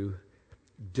encourage you,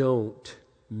 don't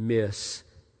miss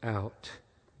out.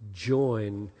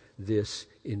 Join this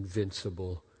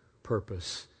invincible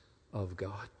purpose of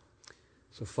God.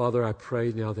 So Father, I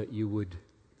pray now that you would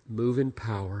move in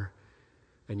power,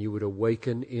 and you would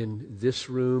awaken in this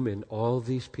room and all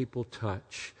these people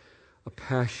touch a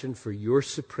passion for your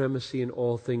supremacy in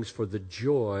all things, for the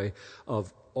joy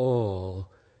of all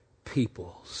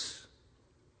peoples.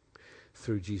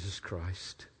 Through Jesus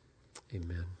Christ.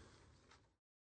 Amen.